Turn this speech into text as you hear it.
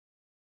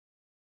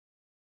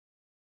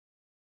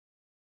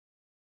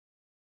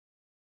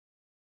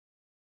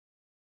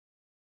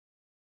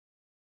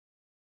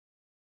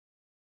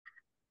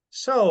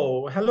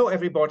So, hello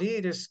everybody,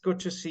 it is good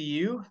to see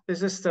you.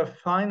 This is the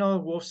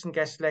final Wolfson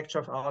guest lecture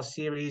of our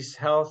series,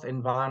 Health,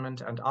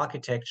 Environment and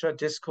Architecture,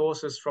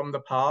 Discourses from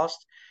the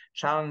Past,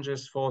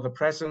 Challenges for the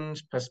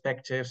Present,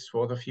 Perspectives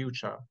for the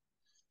Future.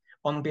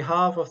 On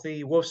behalf of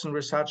the Wolfson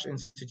Research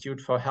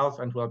Institute for Health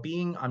and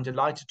Wellbeing, I'm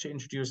delighted to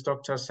introduce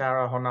Dr.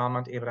 Sarah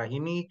Honamand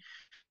Ebrahimi,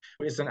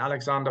 who is an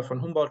Alexander von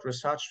Humboldt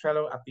Research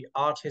Fellow at the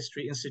Art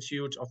History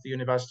Institute of the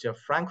University of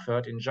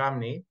Frankfurt in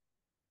Germany,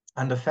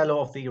 and a Fellow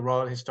of the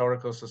Royal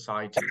Historical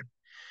Society.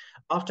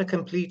 After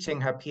completing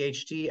her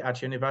PhD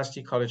at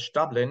University College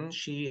Dublin,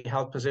 she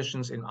held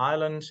positions in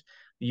Ireland,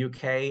 the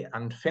UK,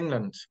 and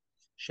Finland.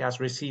 She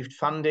has received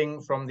funding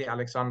from the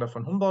Alexander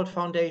von Humboldt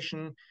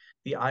Foundation,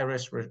 the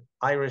Irish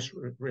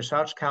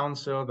Research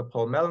Council, the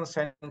Paul Mellon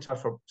Center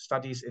for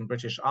Studies in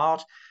British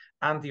Art,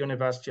 and the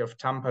University of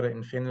Tampere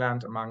in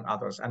Finland, among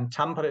others. And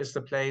Tampere is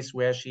the place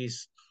where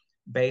she's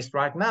based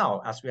right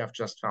now, as we have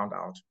just found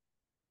out.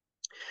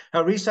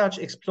 Her research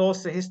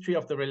explores the history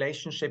of the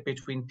relationship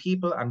between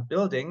people and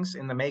buildings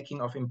in the making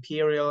of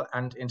imperial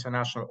and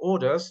international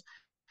orders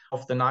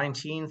of the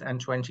 19th and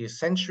 20th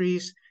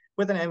centuries,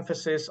 with an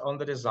emphasis on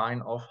the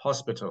design of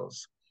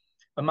hospitals.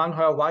 Among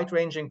her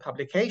wide-ranging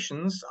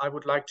publications, I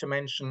would like to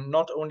mention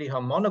not only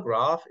her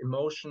monograph,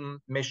 Emotion,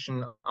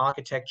 Mission,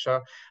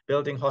 Architecture,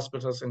 Building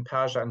Hospitals in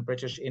Persia and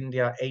British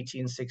India,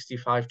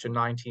 1865 to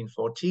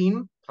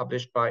 1914,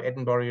 published by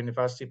Edinburgh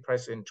University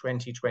Press in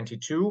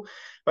 2022,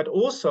 but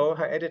also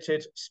her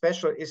edited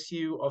special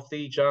issue of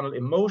the journal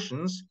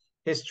Emotions,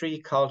 History,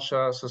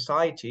 Culture,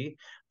 Society,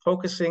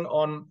 focusing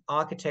on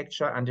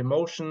architecture and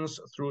emotions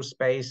through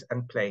space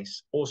and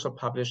place, also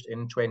published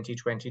in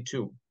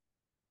 2022.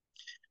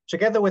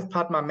 Together with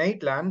Padma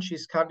Maitland,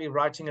 she's currently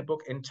writing a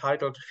book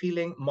entitled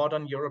Feeling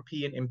Modern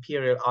European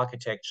Imperial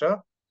Architecture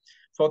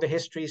for the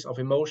Histories of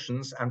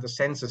Emotions and the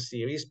Census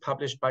series,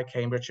 published by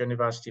Cambridge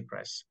University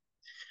Press.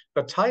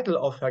 The title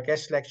of her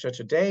guest lecture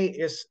today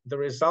is The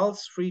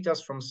Results Freed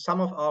Us from Some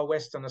of Our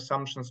Western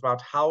Assumptions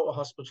About How a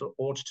Hospital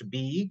Ought to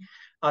Be,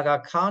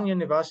 Aga Khan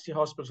University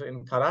Hospital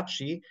in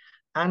Karachi,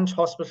 and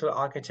Hospital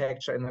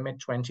Architecture in the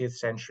mid-20th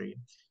Century.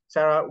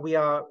 Sarah, we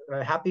are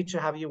happy to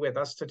have you with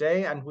us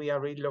today, and we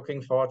are really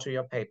looking forward to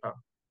your paper.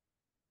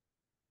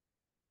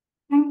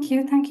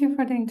 Thank you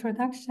for the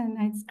introduction.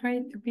 It's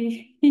great to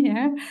be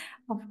here.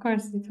 Of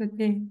course, it would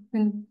be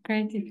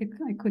great if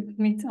I could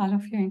meet all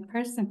of you in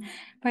person,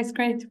 but it's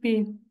great to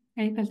be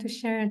able to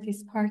share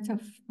this part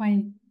of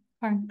my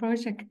current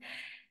project.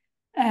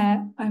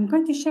 I'm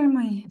going to share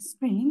my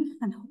screen,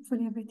 and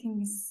hopefully everything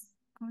is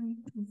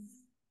going to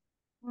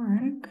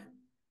work.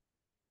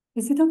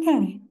 Is it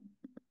okay?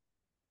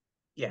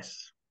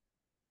 Yes.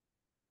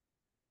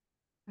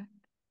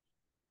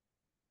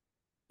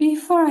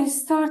 Before I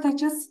start, I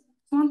just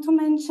want to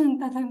mention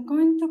that I'm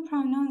going to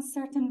pronounce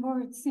certain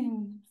words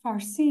in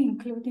Farsi,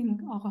 including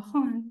Aga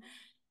Khan,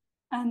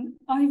 and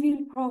I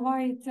will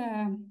provide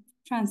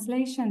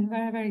translation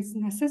wherever is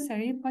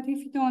necessary, but if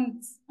you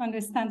don't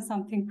understand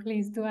something,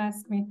 please do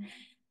ask me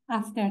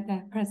after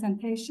the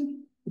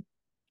presentation.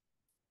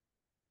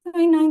 So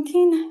in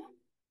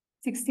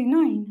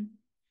 1969,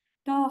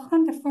 Aga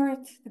Khan IV,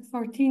 the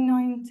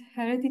 49th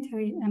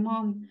hereditary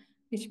Imam,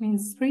 which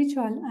means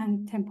spiritual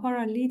and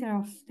temporal leader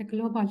of the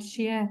global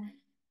Shia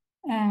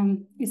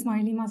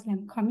Ismaili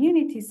Muslim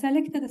community,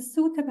 selected a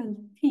suitable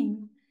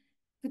team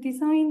to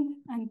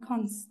design and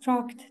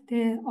construct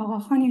the Aga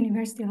Khan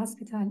University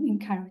Hospital in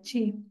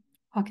Karachi,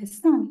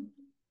 Pakistan.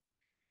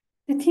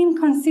 The team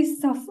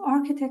consists of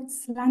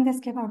architects,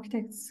 landscape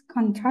architects,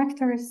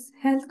 contractors,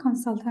 health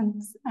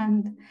consultants,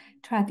 and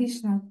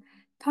traditional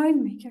tile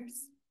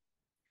makers.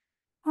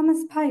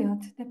 Thomas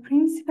Payette, the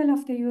principal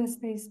of the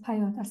US-based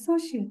Payette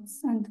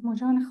Associates, and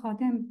Mozhan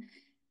Khadem,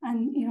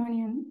 an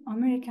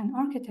Iranian-American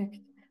architect,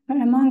 were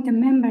among the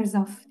members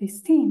of this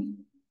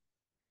team.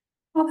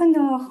 Upon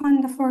the Aga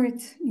Khan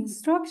IV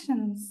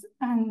instructions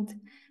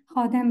and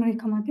Khadem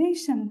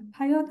recommendation,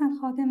 Payette and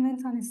Khadem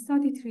went on a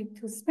study trip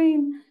to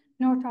Spain,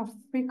 North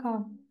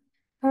Africa,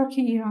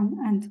 Turkey, Iran,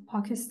 and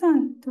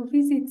Pakistan to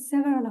visit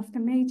several of the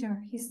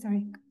major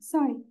historic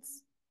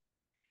sites.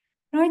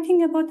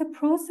 Writing about the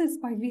process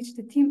by which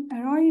the team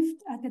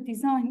arrived at the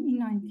design in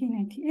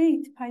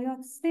 1988,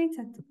 Payette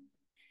stated,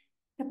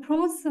 "The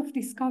process of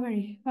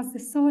discovery was the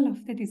soul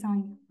of the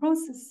design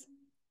process.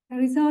 The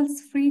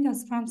results freed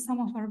us from some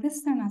of our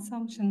Western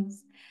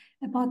assumptions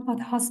about what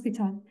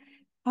hospital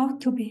ought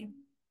to be."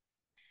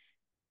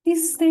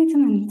 This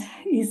statement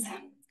is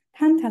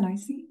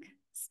tantalizing,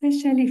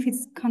 especially if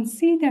it's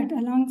considered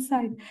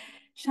alongside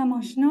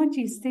Shamash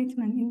Naji's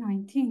statement in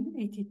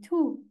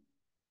 1982,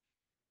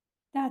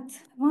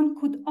 that one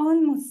could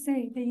almost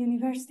say the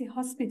university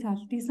hospital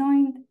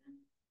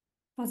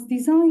was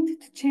designed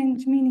to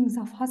change meanings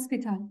of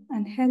hospital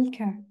and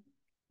healthcare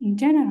in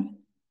general.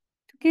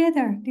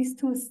 Together, these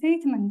two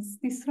statements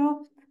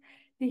disrupt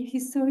the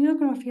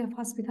historiography of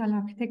hospital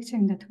architecture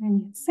in the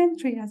 20th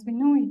century as we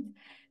know it,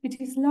 which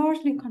is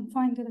largely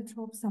confined to the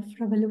tropes of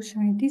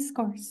revolutionary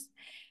discourse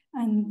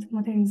and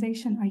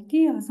modernization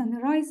ideas and the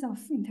rise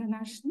of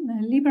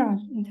liberal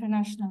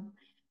international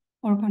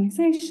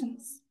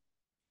organizations.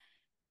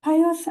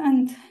 Payette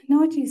and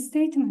Naji's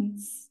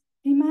statements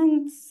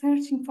demand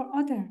searching for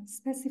other,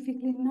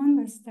 specifically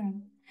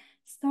non-Western,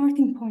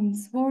 starting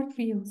points,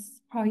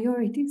 worldviews,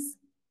 priorities,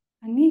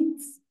 and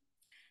needs.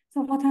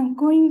 So what I'm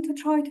going to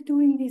try to do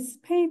in this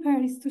paper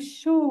is to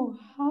show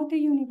how the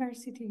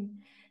university,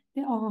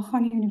 the Aga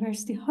Khan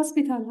University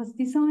Hospital, was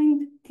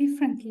designed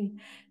differently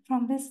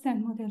from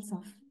Western models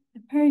of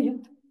the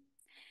period.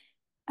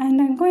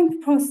 And I'm going to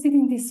proceed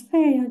in this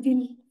way. I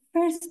will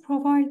first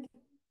provide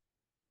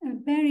a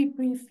very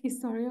brief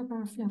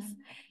historiography of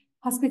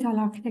hospital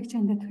architecture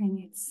in the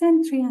 20th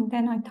century, and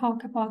then I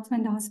talk about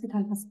when the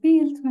hospital was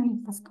built, when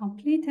it was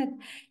completed,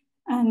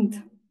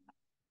 and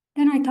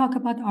then I talk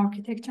about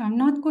architecture. I'm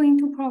not going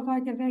to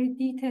provide a very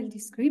detailed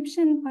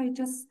description, but I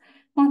just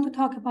want to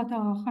talk about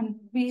our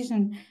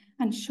vision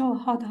and show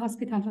how the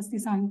hospital was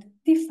designed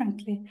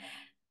differently.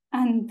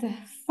 And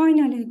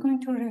finally, I'm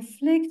going to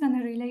reflect on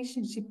the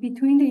relationship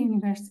between the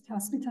university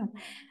hospital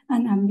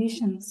and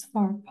ambitions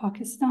for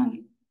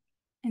Pakistan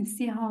and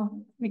see how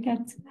we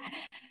get.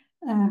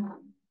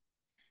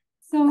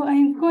 So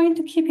I'm going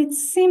to keep it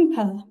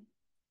simple.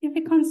 If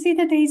we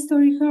consider the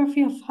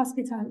historiography of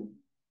hospital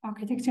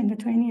architecture in the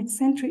 20th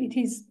century,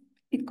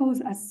 it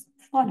goes as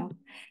follows.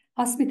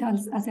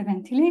 Hospitals as a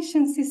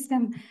ventilation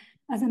system,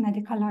 as a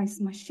medicalized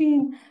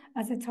machine,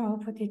 as a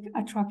therapeutic,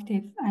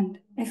 attractive, and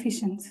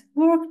efficient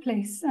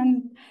workplace.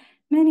 And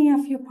many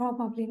of you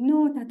probably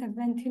know that the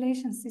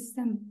ventilation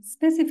system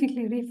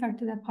specifically referred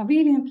to the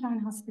pavilion plan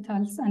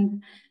hospitals,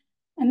 and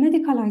a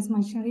medicalized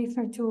machine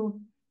referred to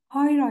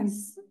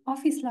high-rise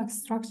office-like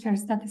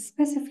structures that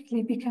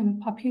specifically became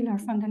popular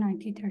from the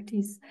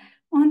 1930s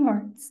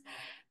onwards.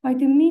 By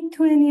the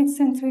mid-20th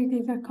century,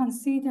 they were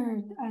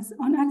considered as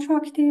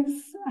unattractive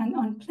and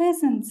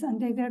unpleasant, and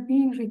they were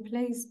being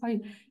replaced by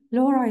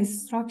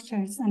low-rise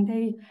structures,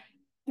 and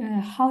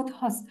how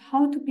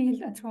to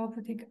build a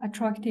therapeutic,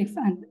 attractive,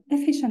 and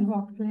efficient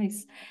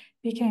workplace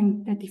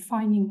became the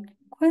defining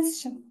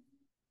question.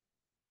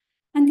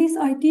 And these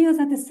ideas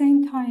at the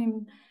same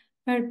time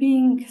were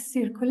being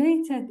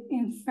circulated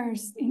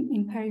first in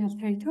imperial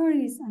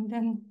territories and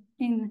then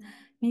in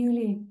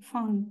newly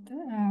found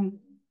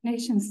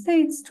nation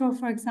states through,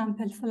 for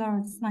example,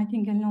 Florence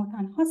Nightingale Note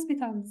on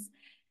Hospitals,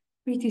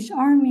 British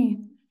Army,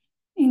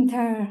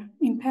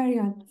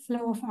 inter-imperial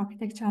flow of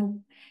architectural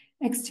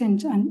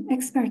exchange and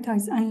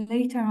expertise, and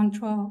later on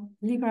through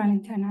liberal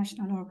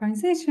international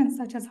organizations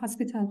such as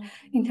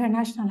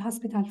International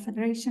Hospital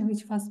Federation,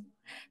 which was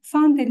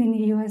founded in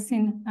the US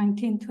in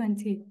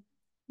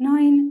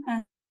 1929,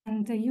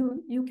 and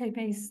the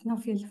UK-based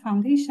Nuffield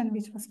Foundation,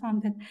 which was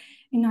founded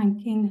in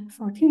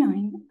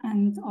 1949,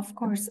 and of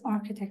course,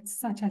 architects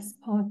such as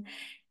Paul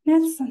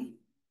Nelson.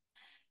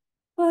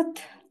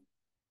 But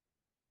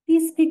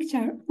this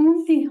picture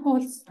only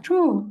holds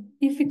true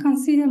if we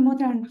consider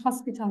modern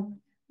hospital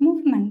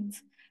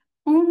movement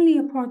only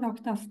a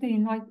product of the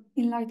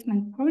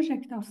Enlightenment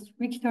project of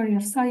victory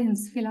of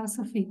science,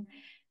 philosophy,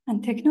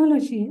 and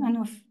technology, and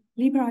of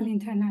liberal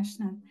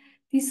international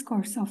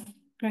discourse of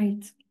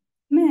great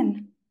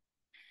men.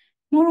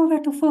 Moreover,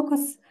 to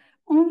focus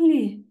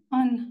only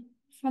on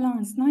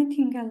Florence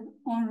Nightingale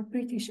or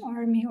British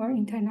Army or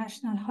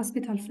International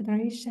Hospital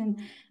Federation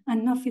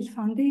and Nuffield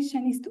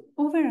Foundation is to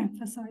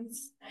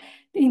overemphasize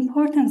the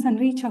importance and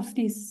reach of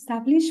this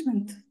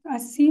establishment,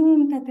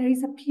 assume that there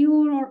is a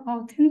pure or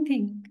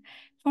authentic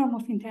form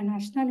of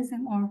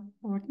internationalism or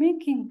world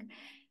making,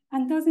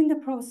 and thus in the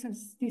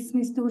process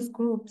dismiss those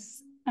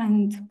groups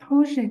and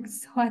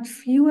projects who had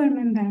fewer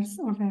members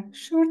or were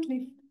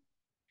short-lived.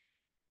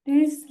 There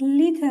is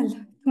little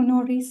to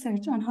no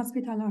research on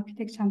hospital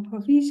architecture and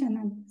provision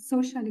and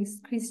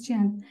socialist,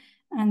 Christian,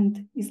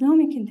 and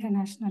Islamic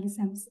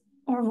internationalisms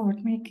or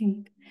world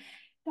making.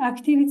 The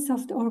activities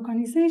of the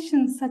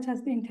organizations such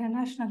as the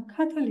International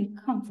Catholic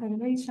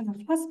Confederation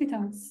of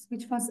Hospitals,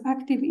 which was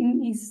active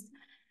in East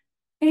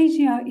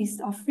Asia,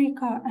 East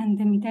Africa, and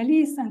the Middle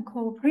East, and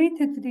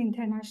cooperated with the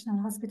International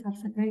Hospital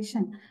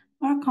Federation,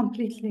 are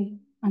completely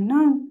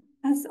unknown,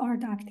 as are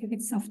the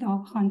activities of the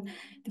Aga Khan,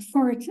 the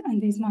Fourth,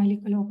 and the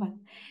Ismaili global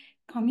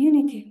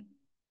community.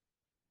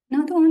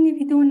 Not only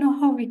we don't know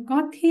how we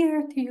got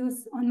here, to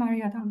use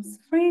Anne-Marie Adams'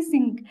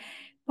 phrasing,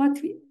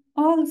 but we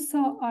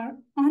also are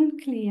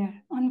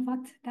unclear on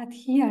what that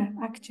here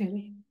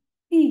actually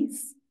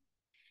is.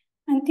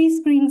 And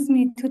this brings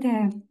me to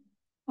the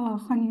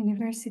Aga Khan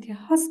University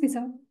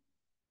Hospital.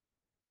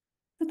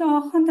 So the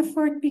Aga Khan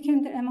IV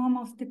became the Imam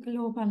of the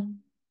global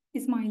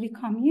Ismaili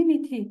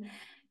community,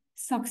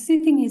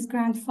 succeeding his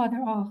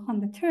grandfather Aga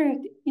Khan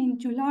III in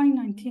July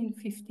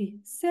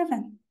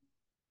 1957.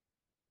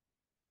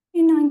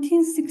 In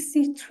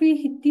 1963,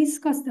 he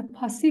discussed the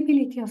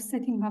possibility of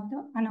setting up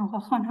an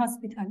Aga Khan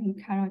hospital in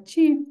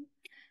Karachi,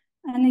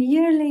 and a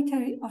year later,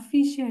 he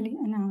officially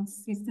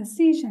announced his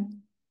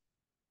decision.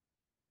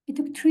 It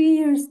took 3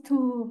 years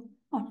to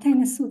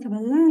obtain a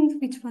suitable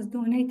land, which was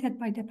donated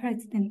by the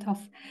President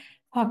of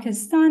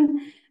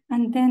Pakistan,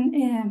 and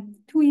then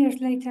 2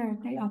 years later,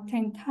 they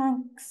obtained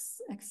tax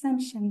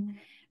exemption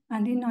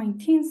And in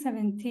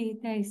 1970,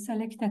 they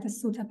selected a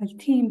suitable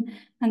team,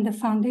 and the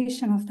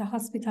foundation of the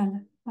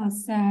hospital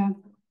was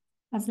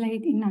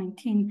laid in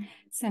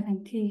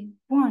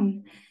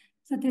 1971.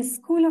 So the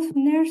School of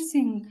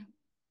Nursing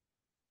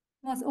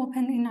was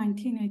opened in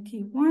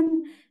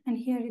 1981, and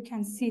here you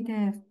can see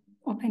the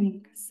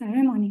opening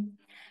ceremony.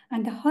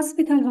 And the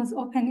hospital was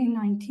opened in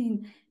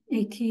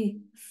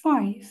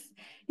 1985.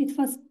 It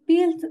was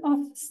built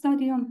off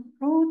Stadium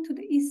Road to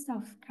the east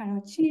of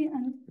Karachi,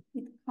 and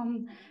it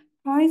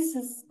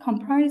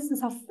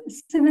comprises of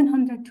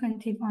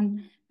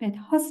 721-bed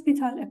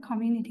hospital, a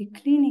community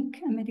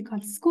clinic, a medical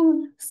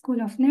school,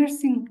 school of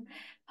nursing,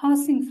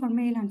 housing for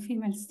male and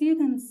female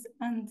students,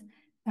 and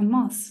a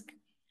mosque.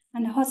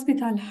 And the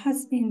hospital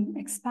has been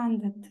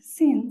expanded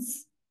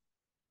since.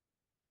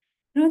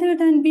 Rather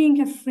than being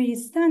a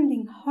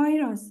freestanding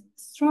high-rise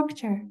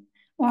structure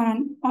or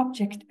an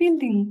object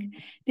building,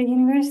 the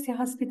university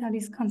hospital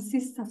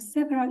consists of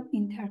several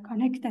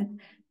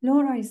interconnected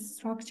low-rise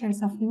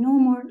structures of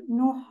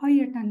no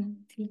higher than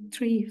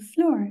 3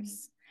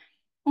 floors.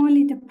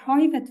 Only the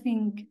private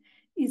wing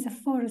is a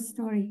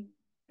 4-story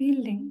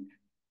building.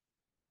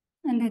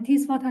 And that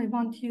is what I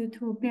want you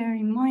to bear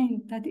in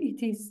mind, that it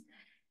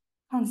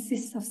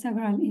consists of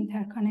several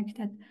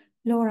interconnected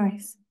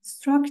low-rise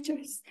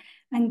structures.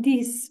 And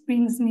this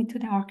brings me to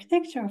the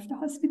architecture of the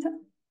hospital.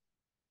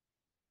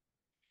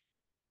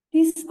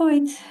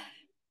 Despite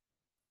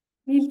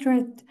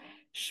Mildred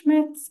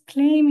Schmidt's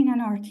claim in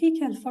an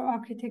article for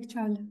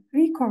Architectural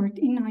Record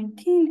in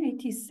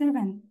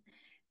 1987,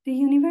 the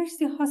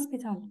university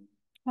hospital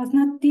was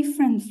not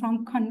different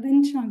from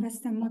conventional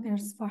Western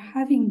models for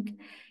having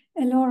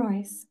a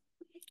low-rise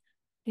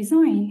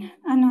design.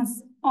 And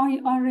as I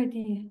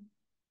already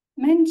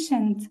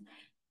mentioned,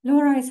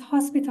 low-rise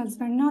hospitals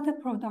were not a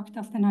product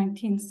of the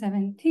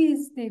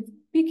 1970s. They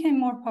became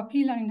more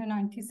popular in the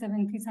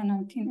 1970s and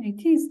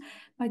 1980s,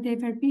 but they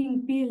were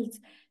being built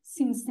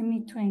since the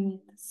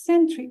mid-20th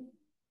century.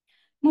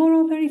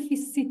 Moreover, if we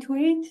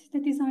situate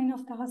the design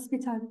of the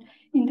hospital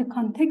in the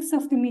context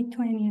of the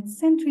mid-20th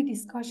century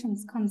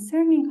discussions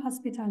concerning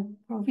hospital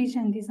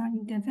provision design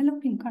in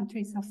developing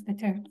countries of the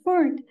Third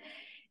World,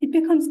 it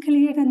becomes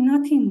clear that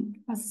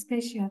nothing was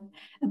special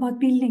about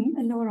building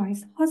a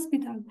low-rise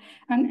hospital.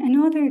 And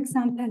another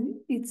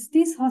example, it's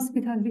this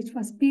hospital which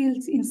was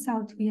built in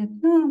South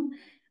Vietnam.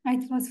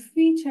 It was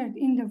featured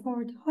in the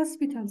World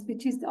Hospitals,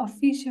 which is the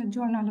official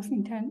journal of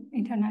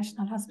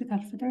International Hospital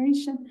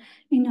Federation,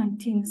 in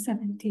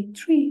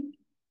 1973.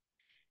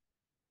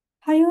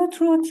 Payette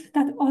wrote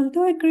that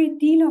although a great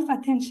deal of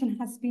attention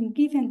has been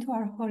given to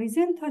our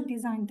horizontal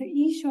design,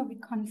 the issue we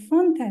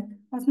confronted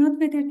was not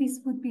whether this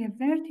would be a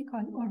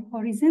vertical or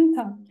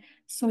horizontal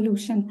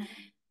solution,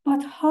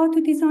 but how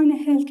to design a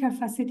healthcare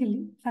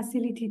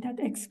facility that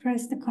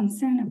expressed the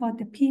concern about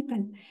the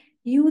people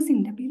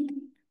using the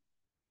building.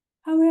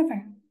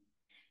 However,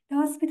 the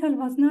hospital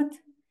was not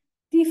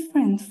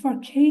different for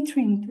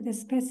catering to the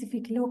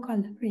specific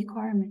local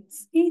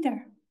requirements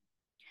either.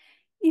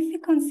 If we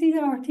consider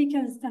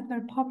articles that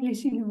were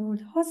published in the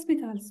World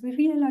Hospitals, we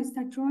realize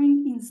that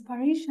drawing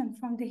inspiration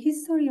from the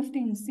history of the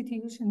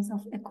institutions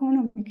of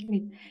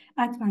economically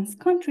advanced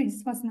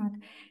countries was not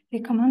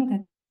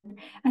recommended.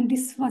 And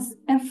this was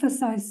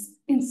emphasized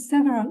in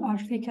several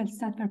articles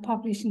that were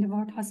published in the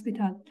World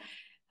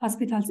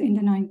Hospitals in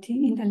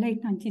the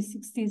late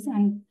 1960s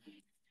and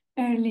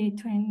early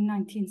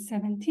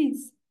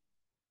 1970s.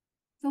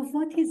 So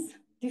what is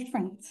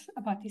different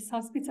about this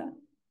hospital?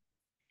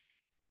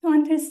 To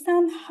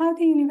understand how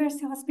the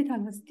university hospital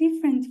was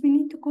different, we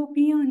need to go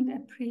beyond a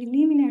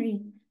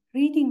preliminary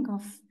reading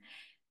of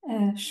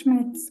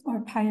Schmidt's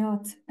or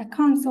Payette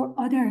accounts or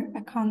other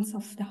accounts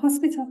of the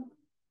hospital.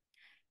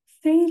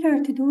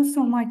 Failure to do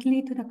so might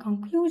lead to the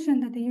conclusion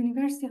that the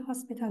university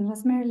hospital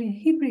was merely a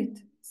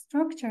hybrid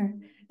structure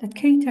that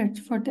catered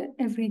for the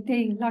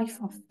everyday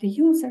life of the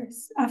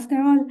users.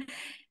 After all,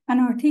 an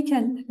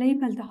article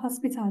labeled the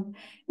hospital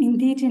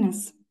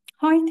indigenous,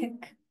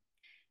 high-tech.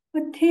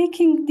 But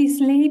taking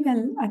this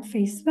label at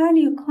face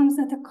value comes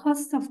at the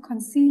cost of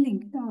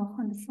concealing the Aga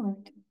Khan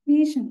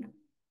vision.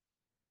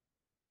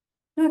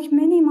 Like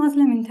many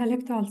Muslim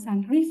intellectuals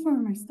and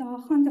reformers, the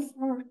Aga Khan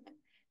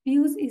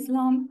views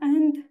Islam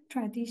and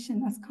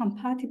tradition as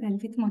compatible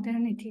with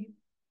modernity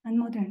and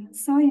modern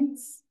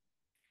science.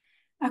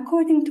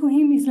 According to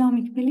him,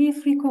 Islamic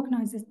belief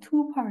recognizes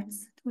 2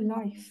 parts to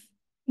life,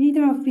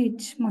 neither of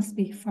which must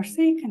be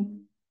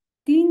forsaken.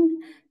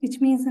 Din,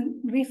 which means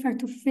refer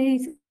to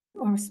faith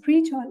or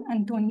spiritual,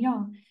 and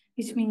dunya,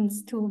 which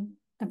means to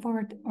the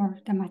word or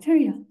the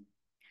material.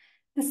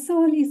 The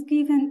soul is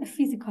given a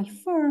physical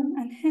form,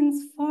 and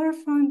hence far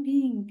from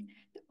being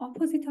the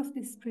opposite of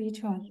the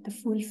spiritual, the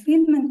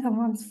fulfillment of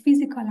one's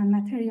physical and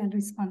material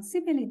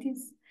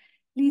responsibilities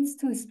leads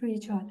to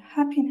spiritual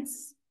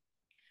happiness.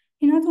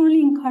 He not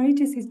only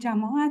encourages his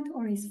Jama'at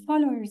or his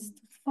followers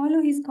to follow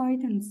his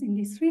guidance in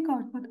this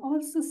regard, but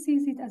also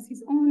sees it as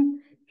his own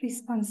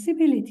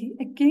responsibility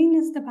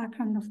against the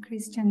background of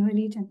Christian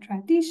religion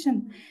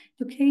tradition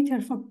to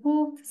cater for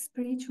both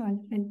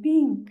spiritual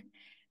well-being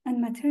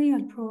and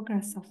material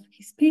progress of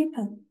his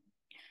people.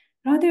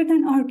 Rather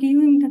than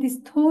arguing that this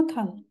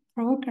total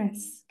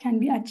progress can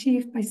be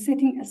achieved by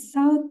setting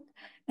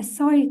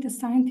aside the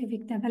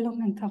scientific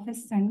development of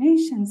Western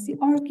nations, he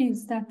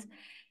argues that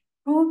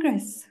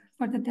progress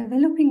for the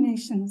developing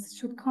nations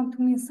should come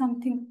to mean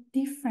something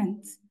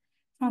different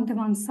from the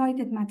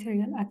one-sided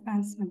material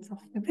advancements of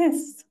the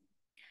West.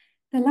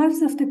 The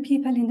lives of the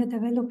people in the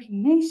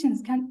developing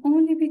nations can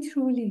only be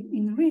truly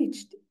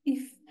enriched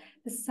if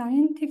the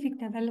scientific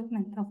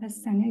development of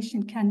Western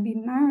nations can be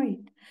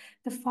married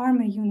to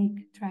former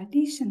unique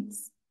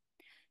traditions.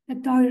 The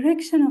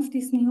direction of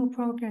this new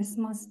progress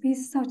must be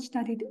such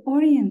that it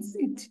orients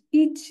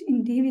each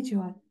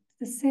individual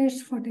to the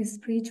search for the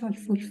spiritual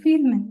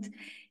fulfillment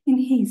in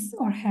his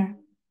or her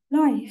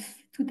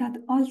life, to that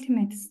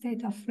ultimate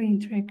state of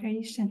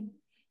reintegration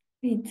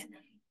with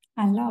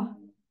Allah.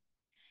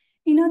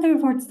 In other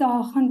words, the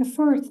Aga Khan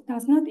IV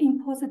does not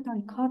impose a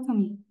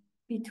dichotomy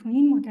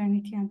between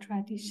modernity and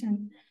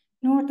tradition,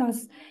 nor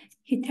does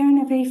he turn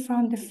away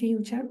from the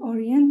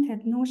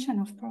future-oriented notion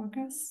of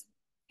progress.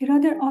 He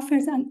rather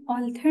offers an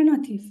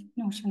alternative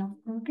notion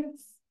of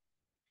progress.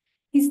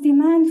 His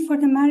demand for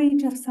the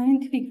marriage of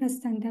scientific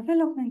Western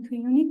development to a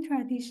unique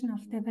tradition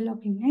of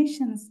developing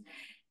nations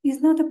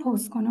is not a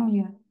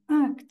post-colonial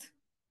act.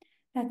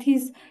 That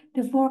is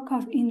the work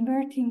of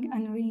inverting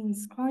and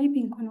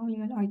reinscribing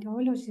colonial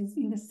ideologies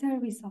in the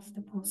service of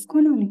the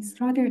post-colonists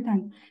rather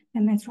than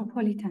the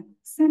metropolitan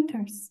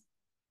centers.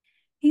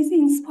 He is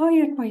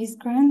inspired by his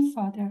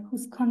grandfather,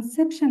 whose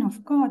conception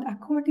of God,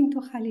 according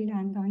to Khalil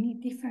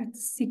Andani, differed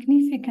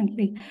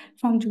significantly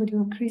from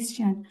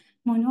Judeo-Christian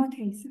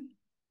monotheism.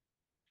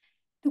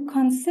 To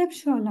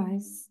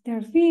conceptualize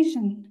their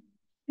vision,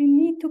 we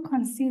need to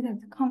consider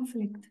the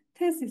conflict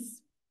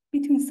thesis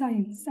between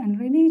science and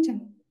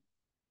religion.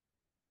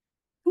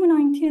 Two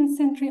 19th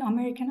century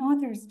American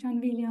authors,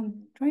 John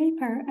William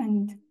Draper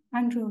and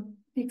Andrew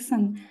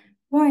Dixon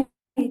White,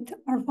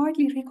 are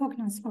widely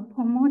recognized for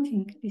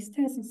promoting this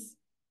thesis.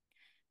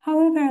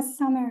 However, as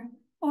Samer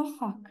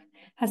Ochak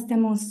has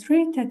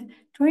demonstrated,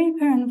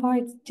 Draper and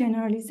White's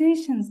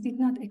generalizations did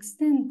not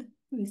extend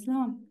to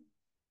Islam.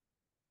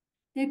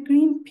 Their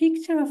grim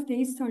picture of the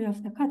history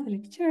of the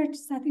Catholic Church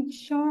sat in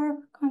sharp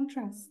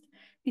contrast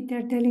with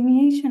their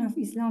delineation of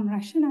Islam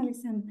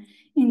rationalism,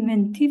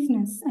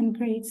 inventiveness, and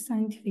great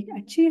scientific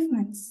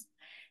achievements,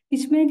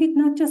 which made it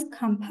not just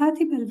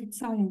compatible with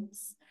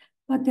science,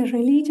 but the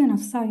religion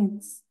of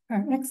science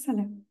par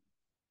excellence.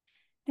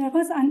 There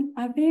was an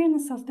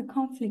awareness of the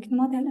conflict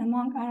model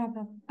among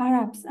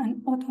Arabs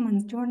and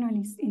Ottoman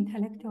journalists,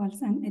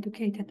 intellectuals, and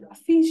educated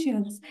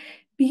officials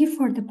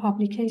before the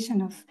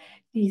publication of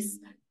these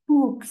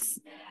books.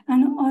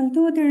 And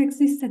although there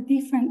existed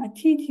different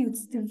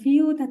attitudes, the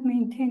view that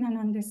maintained an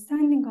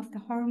understanding of the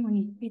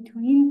harmony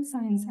between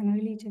science and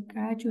religion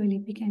gradually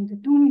became the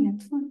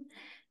dominant one.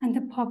 And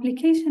the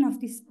publication of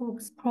these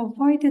books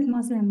provided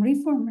Muslim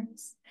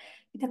reformers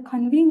with a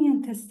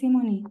convenient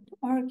testimony to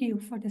argue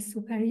for the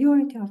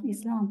superiority of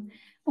Islam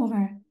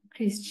over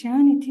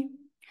Christianity.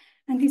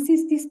 And this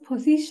is this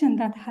position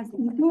that has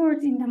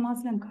endured in the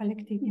Muslim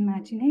collective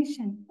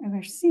imagination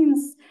ever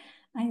since,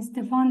 and is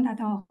the one that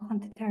Aga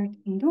Khan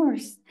III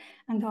endorsed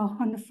and Aga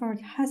Khan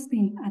IV has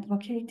been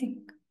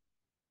advocating.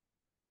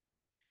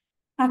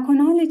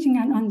 Acknowledging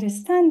and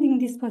understanding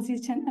this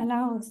position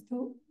allows us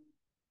to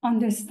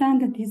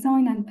understand the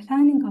design and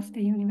planning of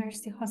the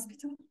university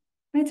hospital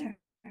better.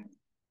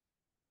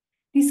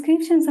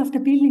 Descriptions of the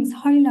buildings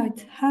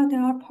highlight how they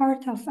are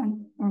part of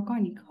an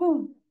organic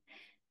whole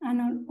and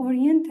are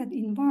oriented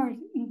inward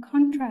in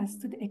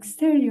contrast to the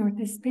exterior,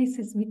 the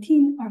spaces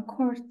within are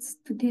courts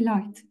to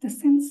delight the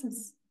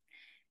senses.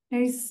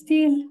 There is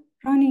still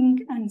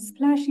running and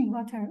splashing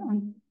water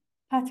on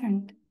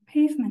patterned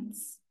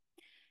pavements.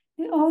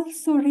 They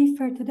also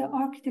refer to the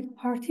architect's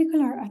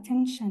particular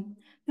attention,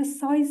 the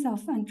size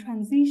of and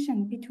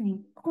transition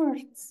between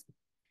courts,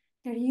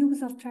 their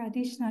use of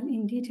traditional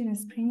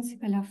indigenous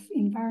principle of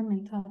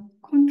environmental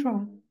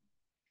control,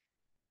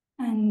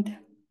 and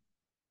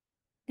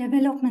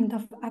development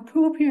of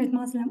appropriate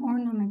Muslim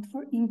ornament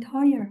for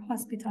entire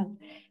hospital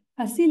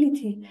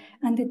facility,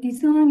 and the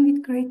design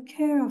with great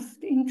care of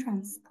the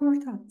entrance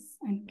portals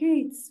and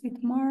gates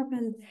with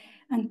marble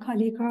and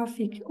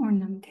calligraphic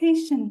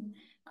ornamentation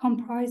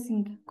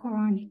comprising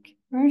Quranic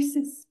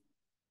verses.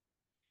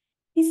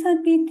 This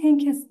had been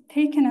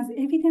taken as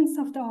evidence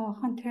of the Aga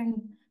Khan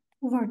turn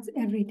towards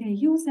everyday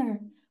user,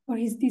 or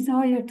his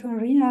desire to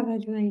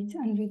reevaluate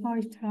and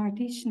revive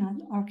traditional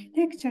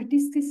architecture.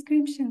 These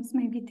descriptions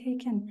may be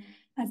taken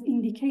as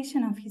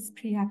indication of his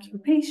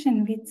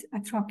preoccupation with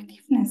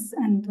attractiveness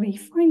and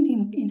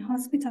wayfinding in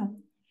hospital.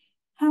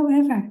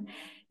 However,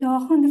 the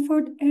Aga Khan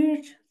IV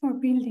urged for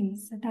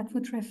buildings that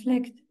would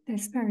reflect the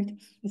spirit of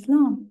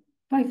Islam,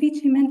 by which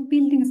he meant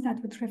buildings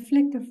that would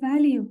reflect the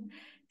value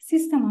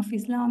system of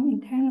Islam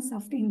in terms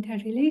of the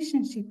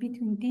interrelationship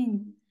between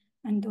Deen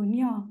and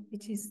Dunya,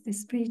 which is the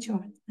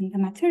spiritual and the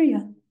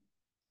material.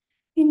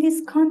 In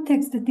this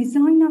context, the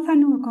design of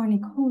an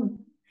organic whole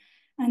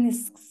and a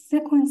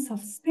sequence of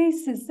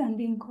spaces and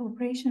the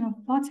incorporation of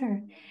water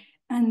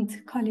and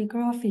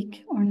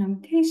calligraphic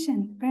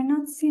ornamentation were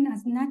not seen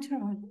as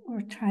natural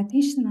or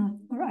traditional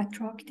or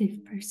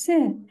attractive per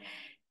se.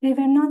 They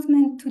were not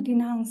meant to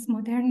denounce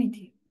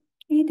modernity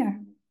either.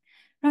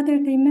 Rather,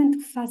 they meant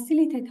to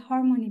facilitate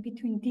harmony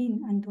between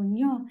Deen and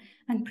Dunya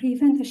and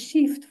prevent a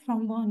shift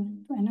from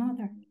one to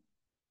another.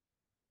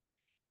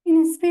 In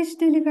a speech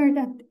delivered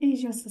at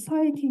Asia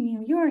Society,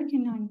 New York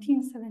in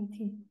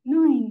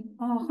 1979,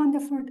 Aga Khan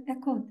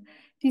echoed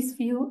this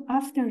view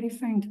after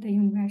referring to the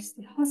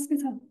university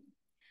hospital.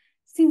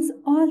 Since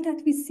all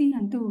that we see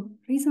and do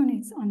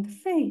resonates on the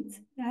faith,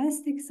 the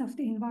aesthetics of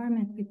the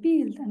environment we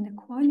build, and the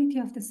quality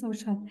of the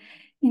social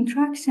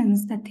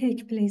interactions that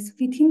take place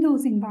within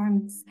those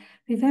environments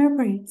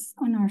reverberates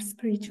on our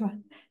spiritual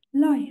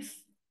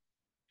life.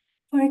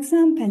 For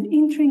example,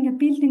 entering a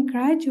building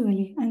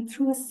gradually and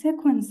through a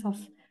sequence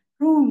of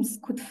rooms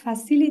could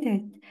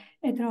facilitate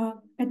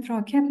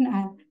إدراك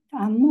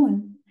al-ta'ammul,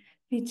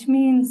 which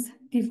means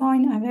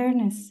divine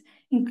awareness,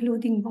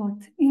 including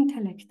both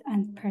intellect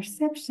and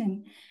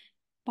perception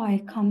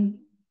by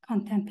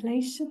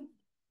contemplation.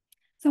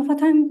 So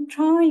what I'm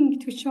trying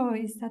to show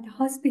is that the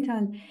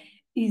hospital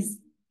is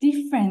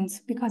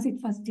different because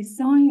it was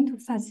designed to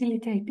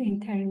facilitate the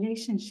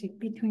interrelationship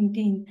between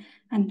Deen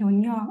and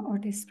Dunya, or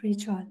the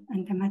spiritual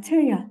and the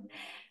material.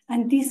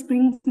 And this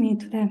brings me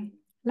to the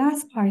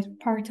last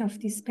part of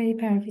this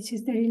paper, which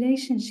is the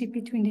relationship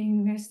between the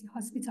university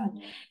hospital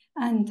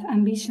and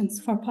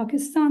ambitions for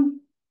Pakistan.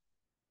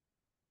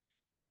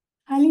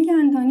 Khalil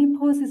Andani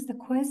poses the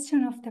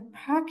question of the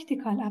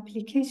practical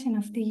application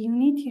of the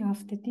unity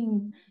of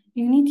Deen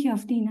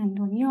and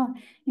Dunya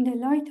in the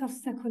light of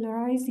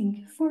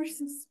secularizing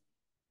forces.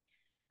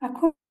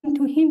 According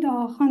to him, the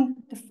Aga Khan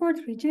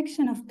IV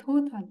rejection of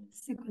total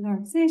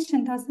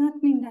secularization does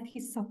not mean that he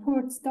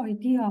supports the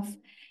idea of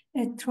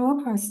a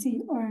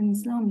theocracy or an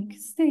Islamic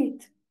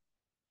state.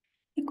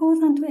 He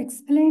goes on to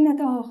explain that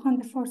the Aga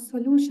Khan IV's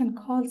solution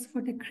calls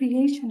for the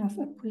creation of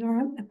a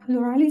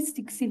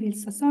pluralistic civil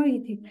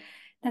society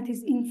that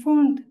is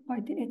informed by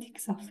the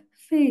ethics of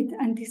faith,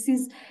 and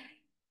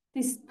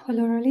this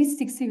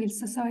pluralistic civil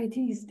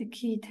society is the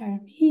key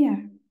term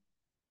here.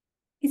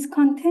 Its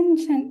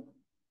contention,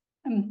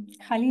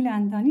 Khalil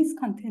Andani's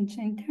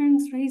contention, in turn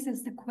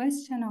raises the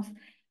question of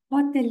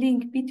what the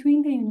link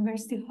between the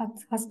university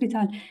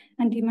hospital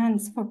and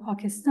demands for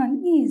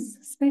Pakistan is,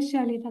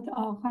 especially that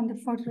Aga Khan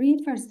IV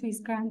refers to his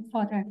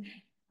grandfather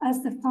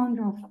as the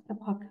founder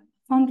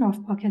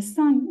of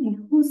Pakistan,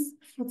 in whose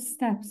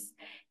footsteps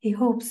he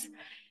hopes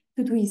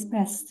to do his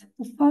best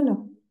to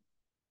follow.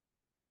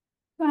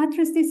 To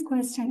address this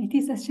question, it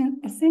is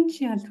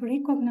essential to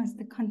recognize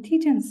the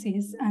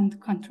contingencies and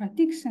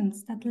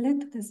contradictions that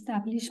led to the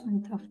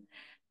establishment of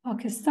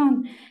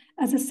Pakistan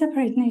as a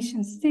separate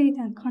nation state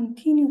and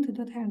continue to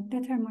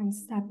determine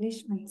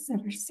establishments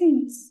ever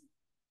since.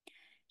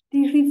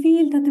 They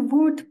reveal that the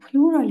word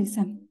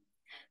pluralism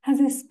has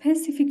a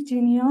specific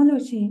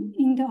genealogy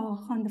in the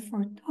Aga Khan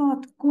IV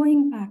thought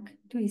going back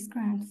to his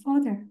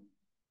grandfather.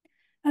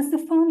 As the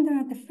founder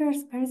and the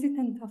first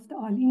president of the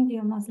All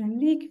India Muslim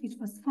League, which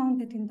was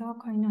founded in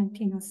Dhaka in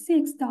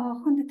 1906, the Aga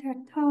Khan III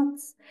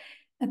thoughts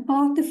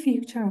about the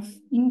future of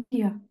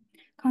India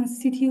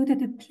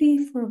constituted a plea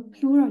for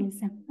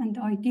pluralism and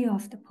the idea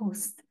of the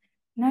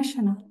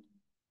post-national.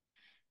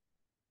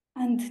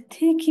 And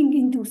taking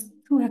into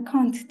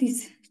account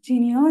this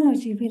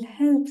genealogy will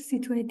help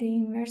situate the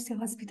university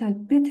hospital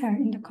better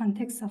in the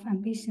context of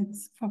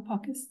ambitions for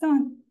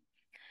Pakistan.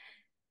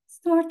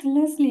 Stuart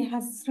Leslie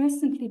has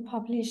recently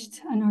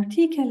published an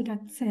article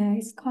that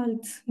is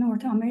called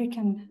North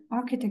American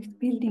Architect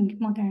Building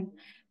Modern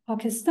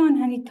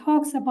Pakistan, and it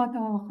talks about the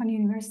Aga Khan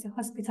University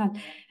Hospital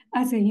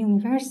as a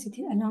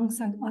university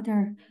alongside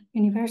other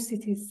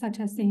universities such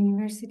as the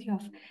University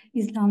of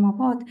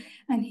Islamabad,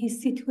 and he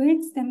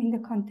situates them in the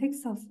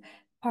context of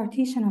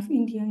partition of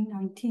India in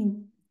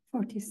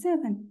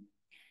 1947.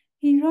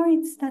 He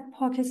writes that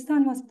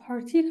Pakistan was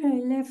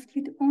particularly left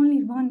with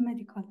only one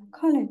medical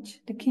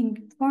college, the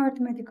King Fahd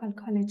Medical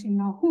College in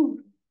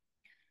Lahore.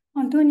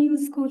 Although new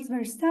schools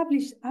were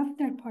established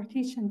after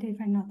partition, they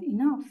were not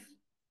enough.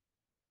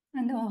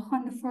 And Aga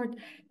Khan IV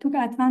took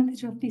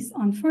advantage of these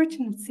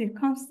unfortunate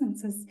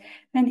circumstances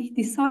when he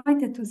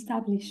decided to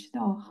establish the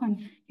Aga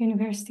Khan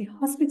University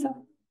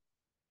Hospital.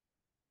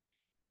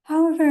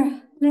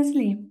 However,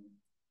 Leslie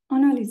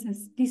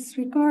analysis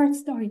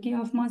disregards the idea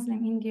of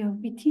Muslim India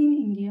within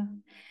India,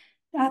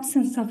 the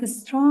absence of a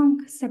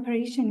strong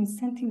separation in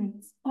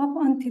sentiments up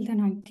until the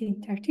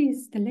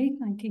 1930s, the late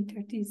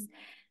 1930s,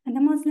 and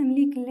the Muslim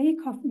League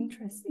lack of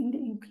interest in the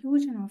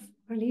inclusion of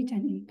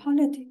religion in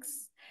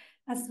politics,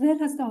 as well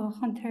as the Aga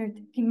Khan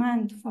III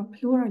demand for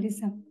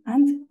pluralism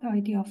and the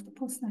idea of the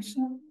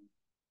post-national.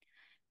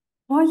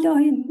 While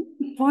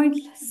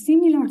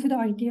similar to the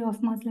idea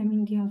of Muslim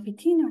India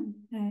within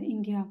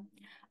India,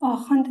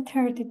 Aga Khan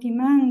III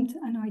demand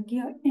an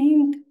idea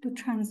aimed to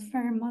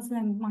transfer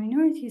Muslim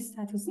minority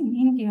status in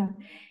India.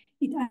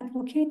 It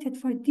advocated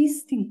for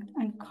distinct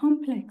and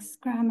complex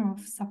grammar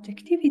of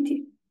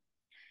subjectivity.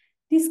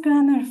 This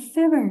grammar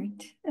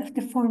favored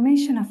the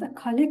formation of a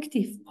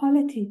collective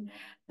polity,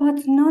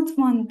 but not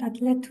one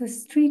that led to a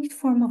strict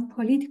form of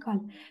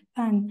political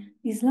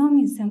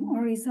pan-Islamism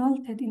or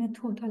resulted in a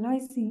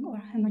totalizing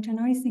or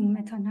homogenizing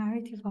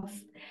meta-narrative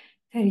of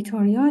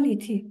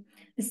territoriality,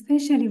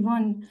 especially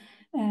one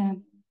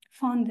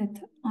founded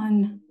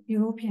on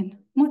European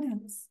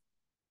models.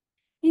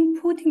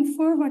 In putting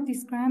forward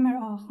this grammar,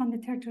 Aga Khan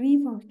III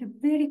reworked a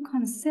very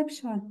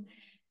conceptual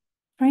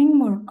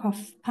framework of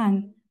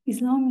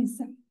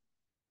pan-Islamism.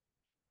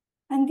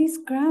 And this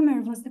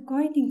grammar was the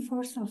guiding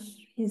force of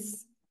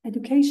his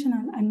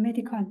educational and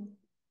medical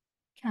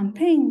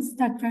campaigns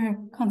that were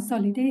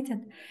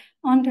consolidated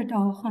under the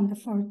Aga Khan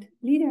IV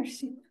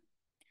leadership.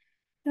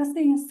 Thus,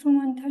 the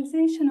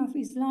instrumentalization of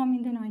Islam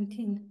in the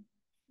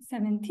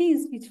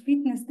 1970s, which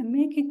witnessed the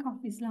making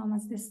of Islam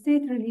as the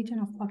state religion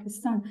of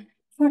Pakistan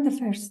for the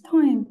first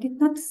time, did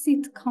not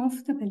sit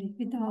comfortably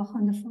with the Aga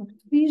Khan IV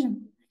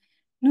vision,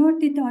 nor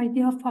did the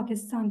idea of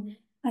Pakistan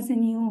as a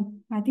new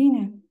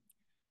Medina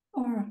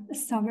or a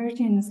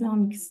sovereign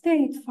Islamic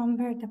state from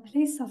where the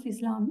place of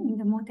Islam in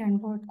the modern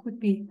world could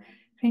be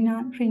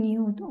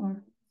renewed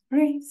or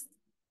raised.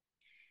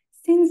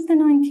 Since the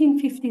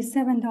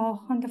 1957, the Aga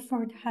Khan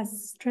IV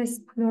has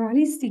stressed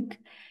pluralistic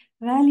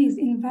values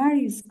in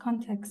various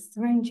contexts,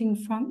 ranging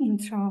from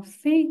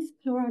intra-faith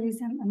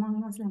pluralism among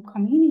Muslim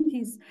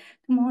communities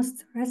to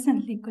most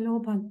recently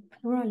global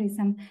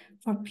pluralism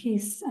for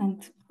peace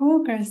and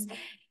progress.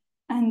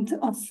 And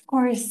of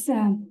course,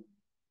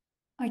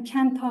 I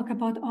can't talk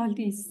about all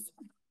these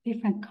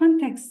different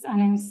contexts,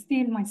 and I'm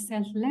still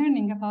myself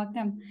learning about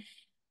them.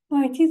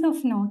 But it is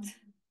of note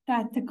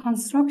that the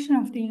construction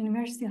of the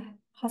university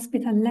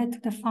hospital led to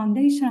the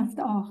foundation of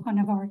the Aga Khan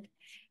Award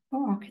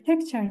for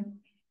Architecture,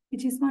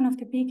 which is one of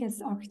the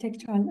biggest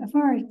architectural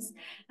awards.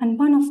 And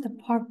one of the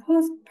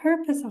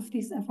purpose of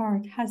this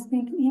award has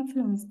been to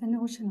influence the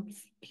notion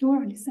of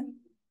pluralism.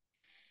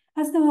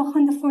 As the Aga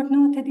Khan IV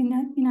noted in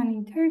an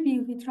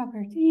interview with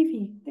Robert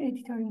Evie, the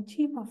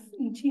editor-in-chief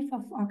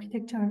of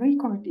Architectural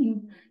Record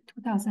in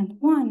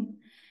 2001,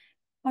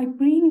 by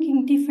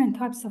bringing different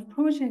types of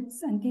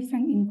projects and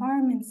different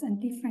environments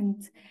and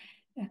different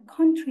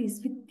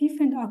countries with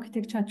different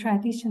architectural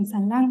traditions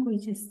and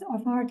languages, the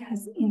award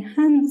has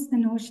enhanced the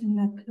notion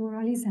that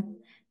pluralism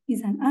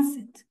is an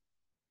asset.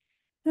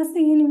 Thus,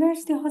 the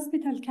university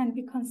hospital can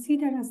be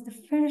considered as the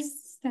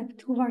first step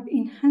toward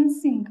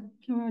enhancing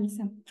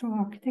pluralism through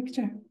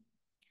architecture.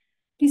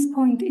 This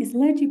point is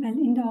legible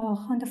in the Aga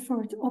Khan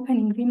IV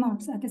opening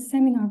remarks at the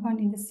seminar one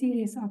in the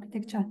series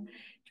Architectural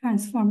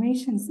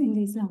Transformations in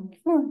the Islamic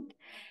World.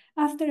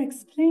 After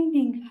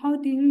explaining how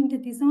during the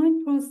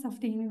design process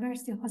of the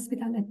university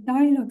hospital, a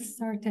dialogue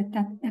started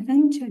that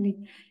eventually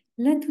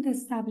led to the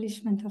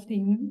establishment of the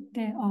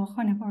Aga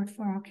Khan Award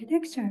for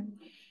Architecture,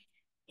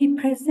 he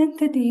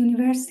presented the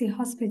university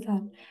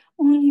hospital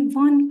only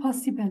one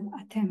possible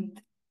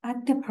attempt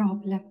at the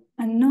problem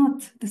and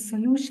not the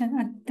solution.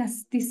 And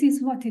this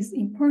is what is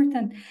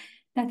important,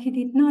 that he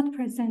did not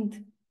present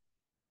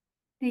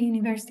the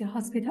university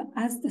hospital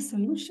as the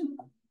solution.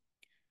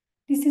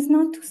 This is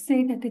not to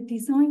say that the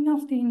design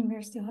of the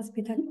university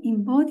hospital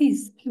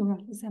embodies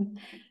pluralism,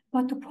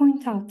 but to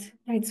point out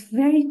that its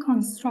very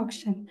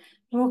construction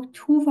worked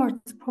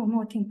towards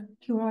promoting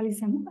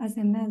pluralism as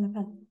a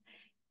malleable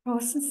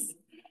process.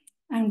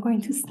 I'm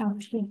going to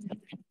stop here.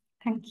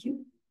 Thank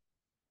you.